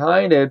agent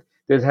behind it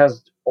that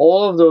has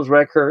all of those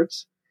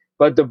records,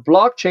 but the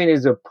blockchain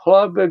is a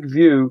public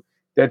view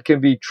that can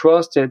be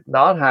trusted,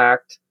 not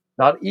hacked,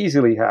 not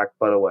easily hacked,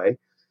 by the way.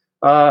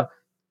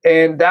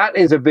 And that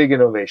is a big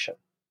innovation.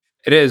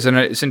 It is, and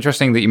it's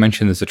interesting that you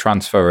mentioned there's a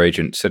transfer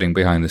agent sitting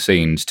behind the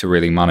scenes to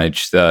really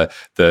manage the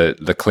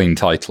clean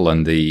title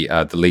and the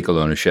legal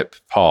ownership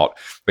part.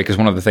 Because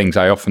one of the things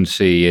I often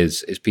see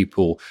is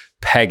people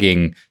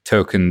pegging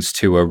tokens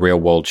to a real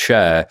world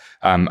share,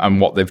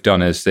 and what they've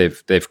done is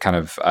they've kind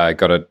of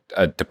got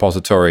a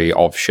depository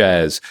of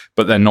shares,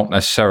 but they're not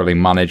necessarily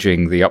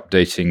managing the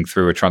updating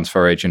through a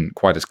transfer agent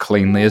quite as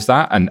cleanly as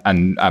that, and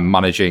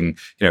managing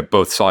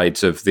both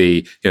sides of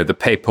the the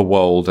paper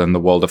world and the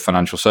world of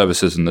financial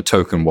services and the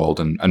token world,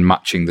 and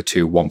matching the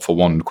two one for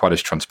one quite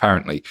as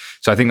transparently.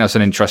 So I think that's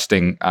an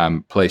interesting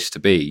place to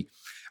be.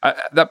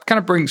 That kind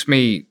of brings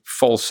me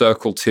full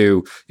circle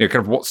to kind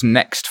of what's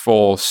next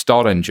for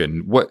Start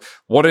Engine. What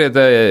are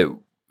the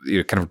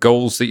kind of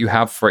goals that you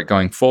have for it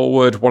going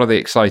forward? What are the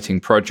exciting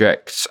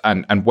projects,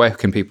 and where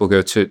can people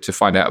go to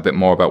find out a bit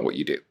more about what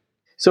you do?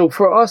 So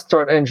for us,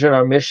 Start Engine,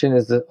 our mission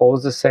is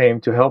always the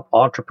same: to help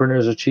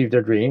entrepreneurs achieve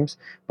their dreams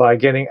by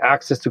getting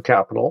access to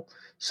capital.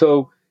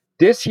 So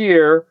last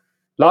year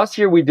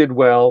we did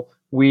well.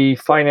 We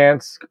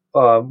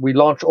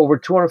launched over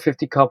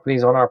 250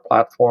 companies on our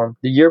platform.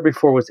 The year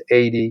before was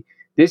 80.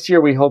 This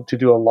year we hope to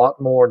do a lot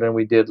more than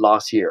we did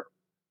last year.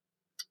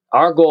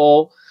 Our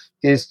goal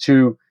is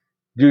to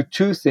do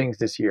two things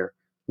this year: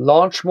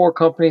 launch more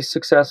companies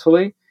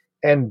successfully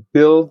and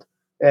build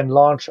and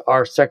launch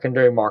our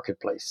secondary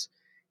marketplace.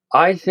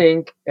 I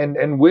think,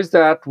 and with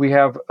that, we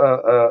have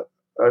a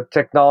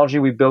technology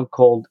we built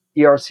called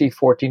ERC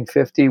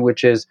 1450,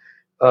 which is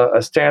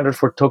a standard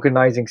for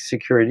tokenizing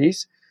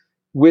securities.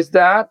 With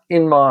that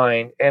in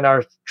mind, and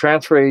our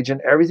transfer agent,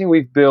 everything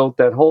we've built,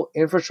 that whole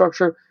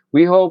infrastructure,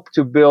 we hope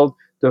to build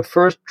the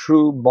first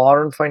true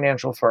modern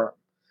financial firm.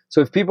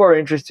 So if people are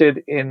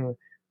interested in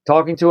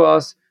talking to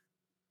us,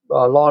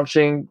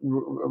 launching,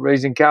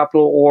 raising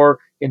capital, or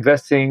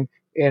investing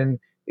in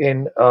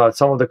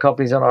some of the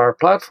companies on our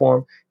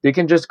platform, they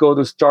can just go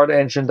to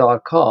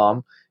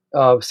startengine.com,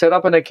 set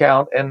up an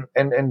account,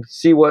 and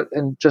see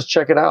and just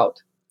check it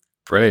out.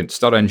 Brilliant.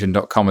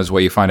 Startengine.com is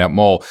where you find out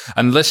more.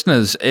 And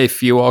listeners,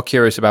 if you are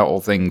curious about all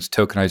things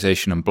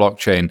tokenization and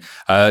blockchain,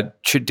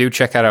 do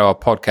check out our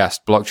podcast,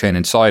 Blockchain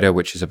Insider,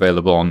 which is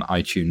available on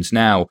iTunes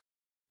now.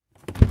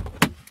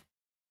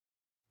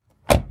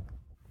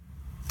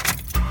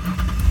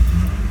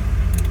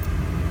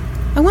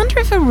 I wonder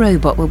if a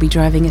robot will be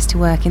driving us to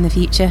work in the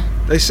future.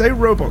 They say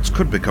robots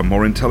could become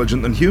more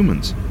intelligent than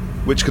humans,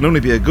 which can only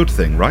be a good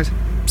thing, right?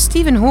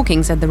 Stephen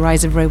Hawking said the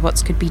rise of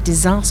robots could be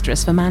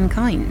disastrous for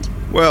mankind.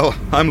 Well,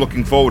 I'm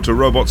looking forward to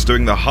robots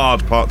doing the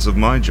hard parts of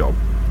my job.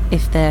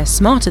 If they're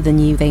smarter than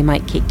you, they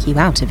might kick you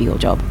out of your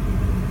job.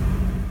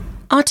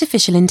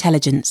 Artificial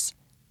intelligence.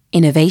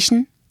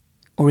 Innovation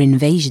or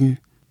invasion?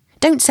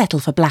 Don't settle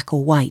for black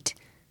or white.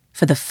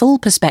 For the full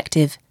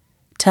perspective,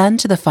 turn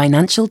to the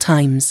Financial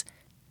Times.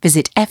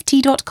 Visit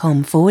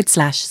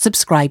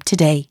ft.com/subscribe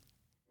today.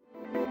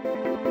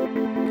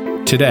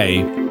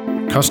 Today,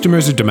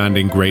 customers are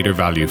demanding greater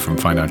value from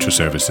financial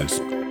services.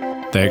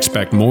 They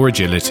expect more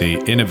agility,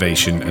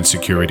 innovation, and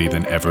security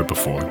than ever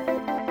before.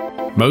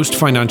 Most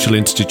financial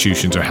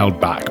institutions are held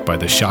back by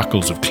the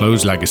shackles of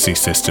closed legacy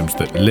systems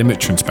that limit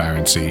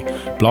transparency,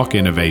 block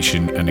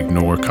innovation, and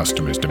ignore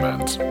customers'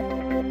 demands.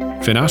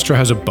 Finastra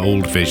has a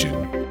bold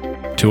vision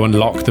to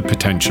unlock the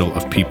potential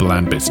of people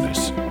and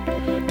business.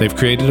 They've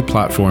created a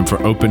platform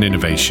for open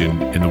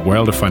innovation in the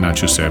world of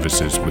financial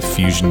services with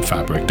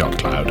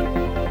FusionFabric.cloud.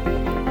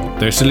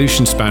 Their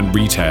solutions span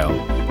retail,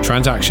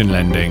 transaction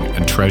lending,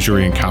 and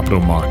treasury and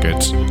capital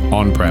markets,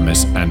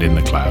 on-premise and in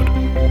the cloud.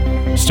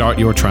 Start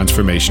your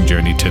transformation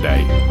journey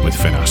today with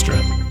Finastra.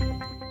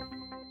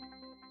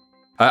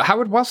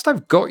 Howard, whilst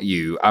I've got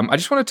you, I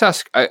just wanted to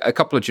ask a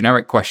couple of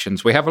generic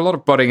questions. We have a lot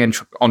of budding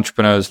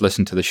entrepreneurs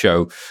listen to the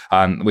show.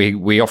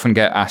 We often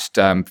get asked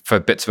for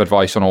bits of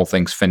advice on all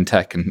things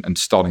fintech and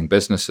starting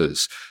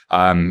businesses.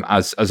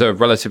 As a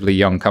relatively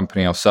young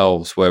company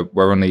ourselves,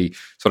 we're only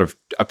sort of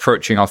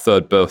approaching our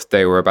third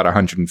birthday. We're about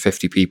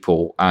 150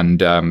 people,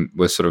 and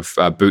we're sort of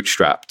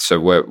bootstrapped. So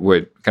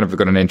we're kind of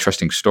got an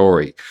interesting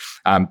story.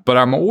 But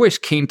I'm always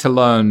keen to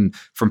learn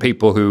from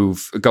people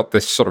who've got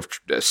this sort of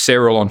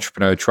serial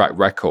entrepreneur track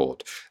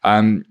record.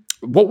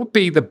 What would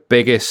be the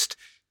biggest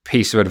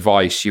piece of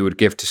advice you would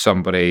give to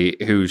somebody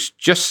who's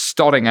just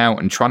starting out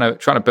and trying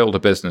to build a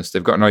business?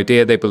 They've got an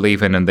idea they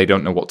believe in, and they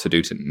don't know what to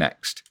do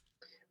next.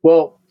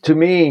 Well, to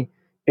me,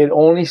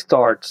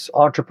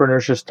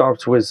 entrepreneurship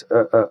starts with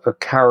a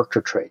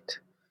character trait,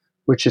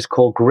 which is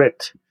called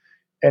grit.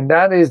 And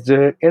that is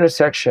the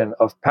intersection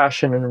of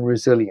passion and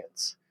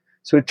resilience.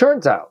 So it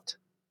turns out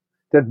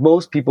that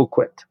most people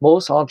quit.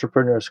 Most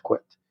entrepreneurs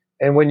quit.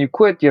 And when you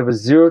quit, you have a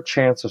zero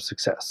chance of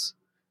success.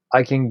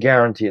 I can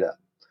guarantee that.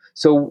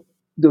 So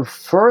the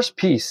first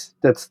piece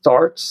that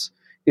starts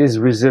is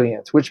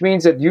resilience, which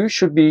means that you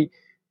should be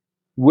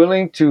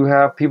willing to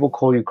have people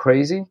call you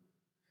crazy.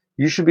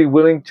 You should be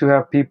willing to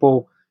have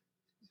people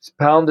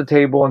pound the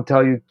table and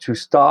tell you to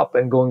stop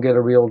and go and get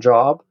a real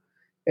job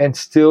and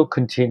still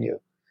continue.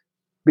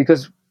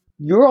 Because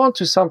you're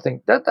onto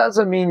something. That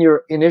doesn't mean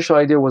your initial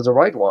idea was the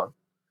right one.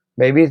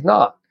 Maybe it's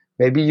not.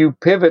 Maybe you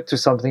pivot to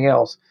something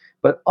else.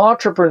 But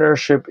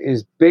entrepreneurship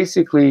is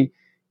basically,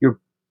 you're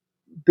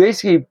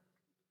basically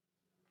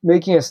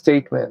making a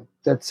statement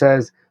that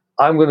says,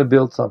 I'm going to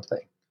build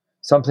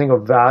something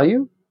of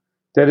value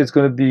that is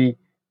going to be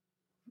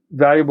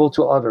valuable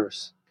to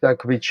others. That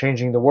could be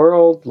changing the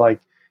world,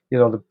 like,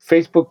 the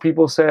Facebook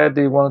people said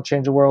they want to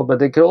change the world, but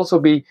they could also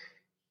be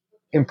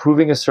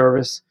improving a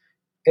service.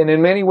 And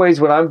in many ways,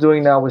 what I'm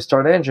doing now with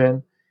Start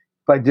Engine,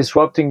 by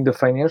disrupting the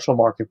financial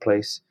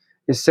marketplace,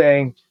 is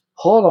saying,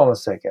 hold on a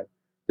second.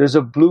 There's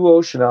a blue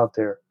ocean out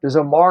there. There's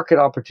a market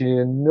opportunity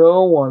that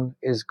no one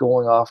is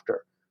going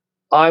after.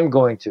 I'm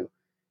going to.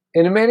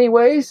 And in many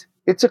ways,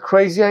 it's a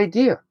crazy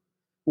idea.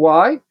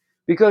 Why?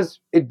 Because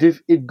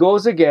it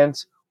goes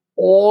against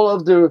all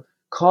of the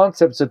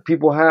concepts that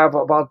people have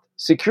about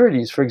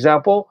securities. For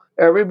example,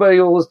 everybody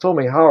always told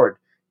me, Howard,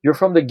 you're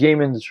from the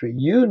game industry.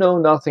 You know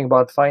nothing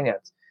about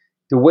finance.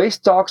 The way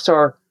stocks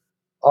are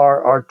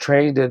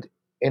traded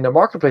in the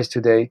marketplace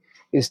today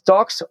is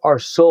stocks are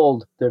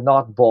sold, they're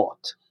not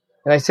bought.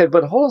 And I said,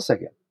 but hold on a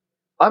second.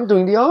 I'm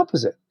doing the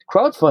opposite.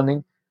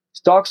 Crowdfunding,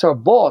 stocks are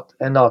bought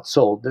and not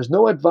sold. There's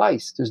no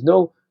advice. There's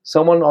no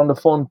someone on the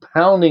phone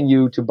pounding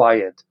you to buy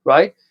it,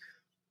 right?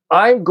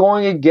 I'm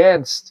going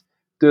against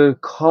the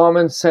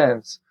common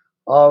sense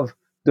of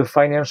the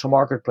financial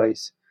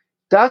marketplace.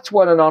 That's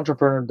what an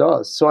entrepreneur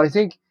does. So I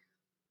think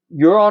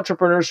your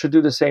entrepreneurs should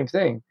do the same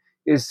thing,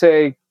 is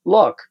say,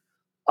 look,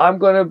 I'm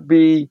going to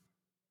be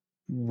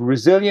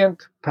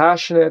resilient,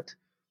 passionate,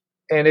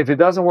 and if it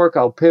doesn't work,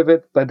 I'll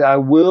pivot, but I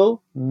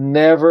will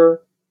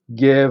never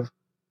give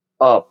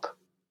up.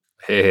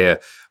 Here.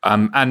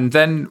 And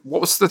then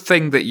what was the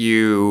thing that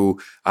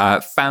you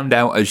found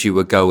out as you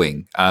were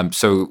going?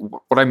 So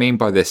what I mean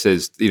by this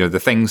is, the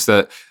things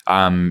that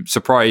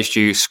surprised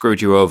you,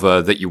 screwed you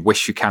over, that you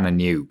wish you kind of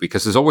knew.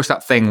 Because there's always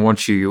that thing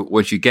once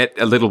you get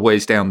a little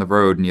ways down the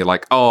road and you're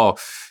like, oh,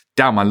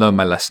 damn, I learned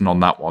my lesson on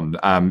that one.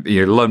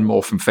 You learn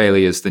more from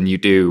failures than you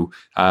do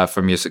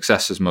from your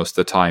successes most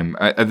of the time.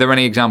 Are there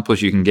any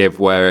examples you can give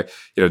where,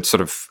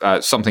 sort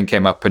of something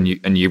came up and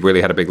you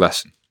really had a big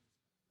lesson?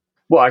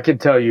 Well, I can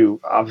tell you,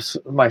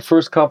 my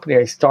first company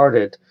I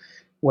started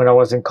when I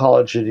was in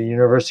college at the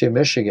University of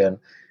Michigan,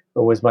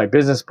 with my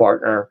business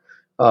partner,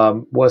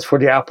 was for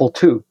the Apple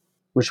II,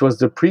 which was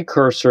the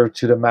precursor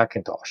to the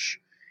Macintosh.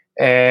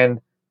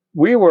 And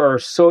we were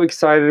so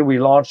excited. We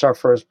launched our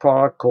first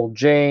product called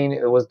Jane.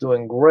 It was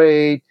doing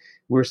great.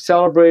 We were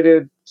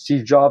celebrated.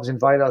 Steve Jobs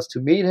invited us to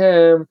meet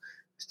him.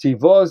 Steve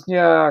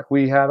Wozniak.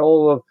 We had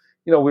all of,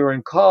 we were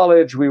in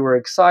college. We were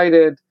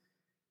excited.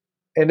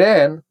 And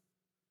then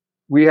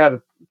we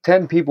had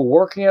 10 people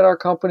working at our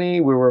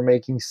company. We were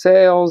making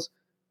sales.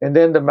 And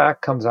then the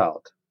Mac comes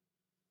out.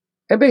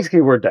 And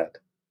basically, we're dead.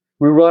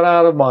 We run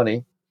out of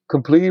money,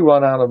 completely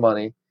run out of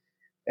money.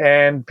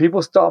 And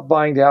people stopped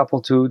buying the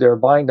Apple II. They're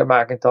buying the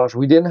Macintosh.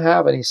 We didn't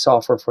have any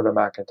software for the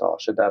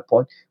Macintosh at that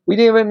point. We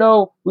didn't even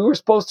know we were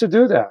supposed to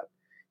do that.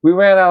 We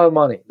ran out of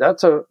money.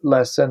 That's a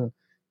lesson.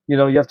 You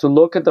have to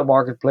look at the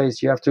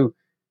marketplace. You have to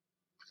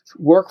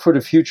work for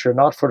the future,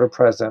 not for the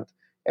present.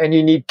 And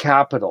you need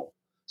capital.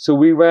 So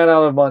we ran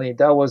out of money.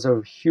 That was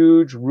a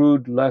huge,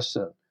 rude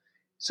lesson.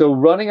 So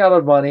running out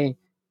of money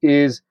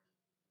is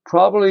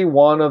probably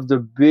one of the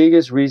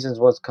biggest reasons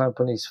why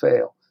companies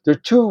fail. There are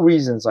two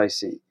reasons I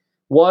see.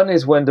 One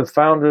is when the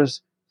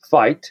founders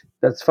fight,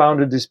 that's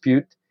founder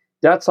dispute.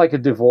 That's like a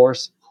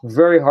divorce,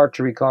 very hard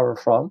to recover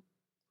from.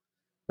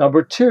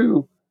 Number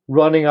two,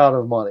 running out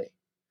of money.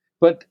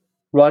 But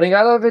running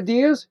out of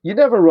ideas, you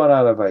never run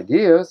out of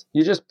ideas.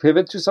 You just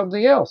pivot to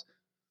something else.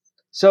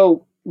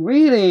 So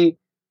really,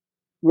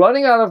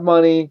 running out of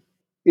money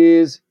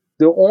is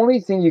the only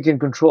thing you can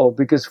control,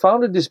 because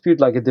founder dispute,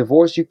 like a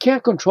divorce, you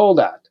can't control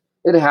that.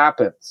 It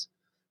happens.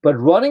 But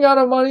running out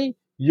of money,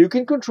 you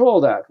can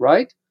control that,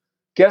 right?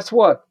 Guess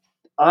what?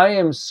 I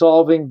am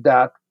solving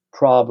that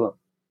problem.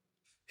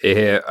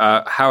 Here,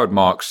 Howard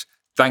Marks,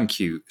 thank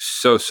you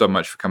so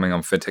much for coming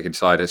on FinTech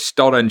Insider.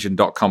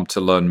 StartEngine.com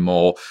to learn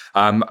more.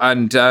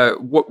 And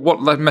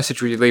what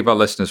message would you leave our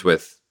listeners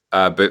with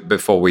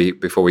before we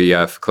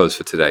close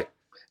for today?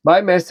 My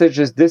message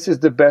is this is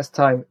the best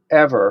time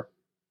ever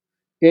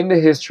in the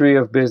history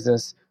of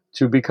business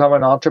to become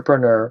an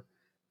entrepreneur,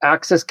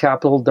 access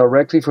capital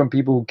directly from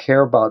people who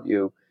care about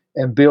you,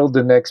 and build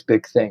the next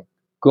big thing.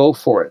 Go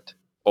for it.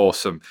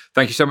 Awesome.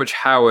 Thank you so much,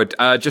 Howard.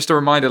 Just a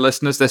reminder,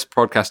 listeners, this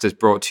podcast is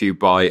brought to you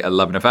by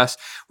 11FS.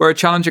 We're a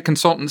challenger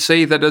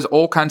consultancy that does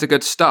all kinds of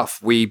good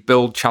stuff. We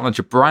build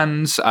challenger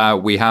brands.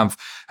 We have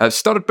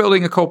started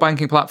building a core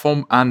banking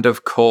platform. And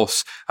of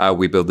course,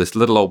 we build this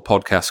little old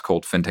podcast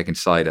called FinTech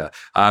Insider.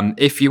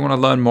 If you want to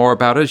learn more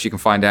about us, you can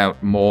find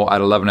out more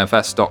at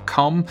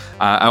 11fs.com,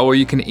 or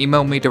you can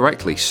email me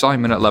directly,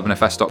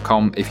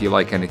 simon@11fs.com, if you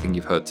like anything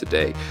you've heard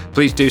today.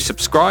 Please do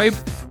subscribe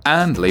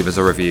and leave us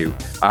a review.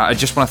 I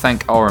just want to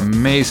thank our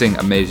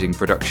amazing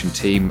production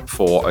team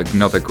for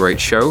another great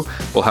show.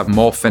 We'll have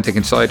more FinTech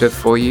Insider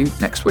for you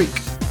next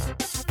week.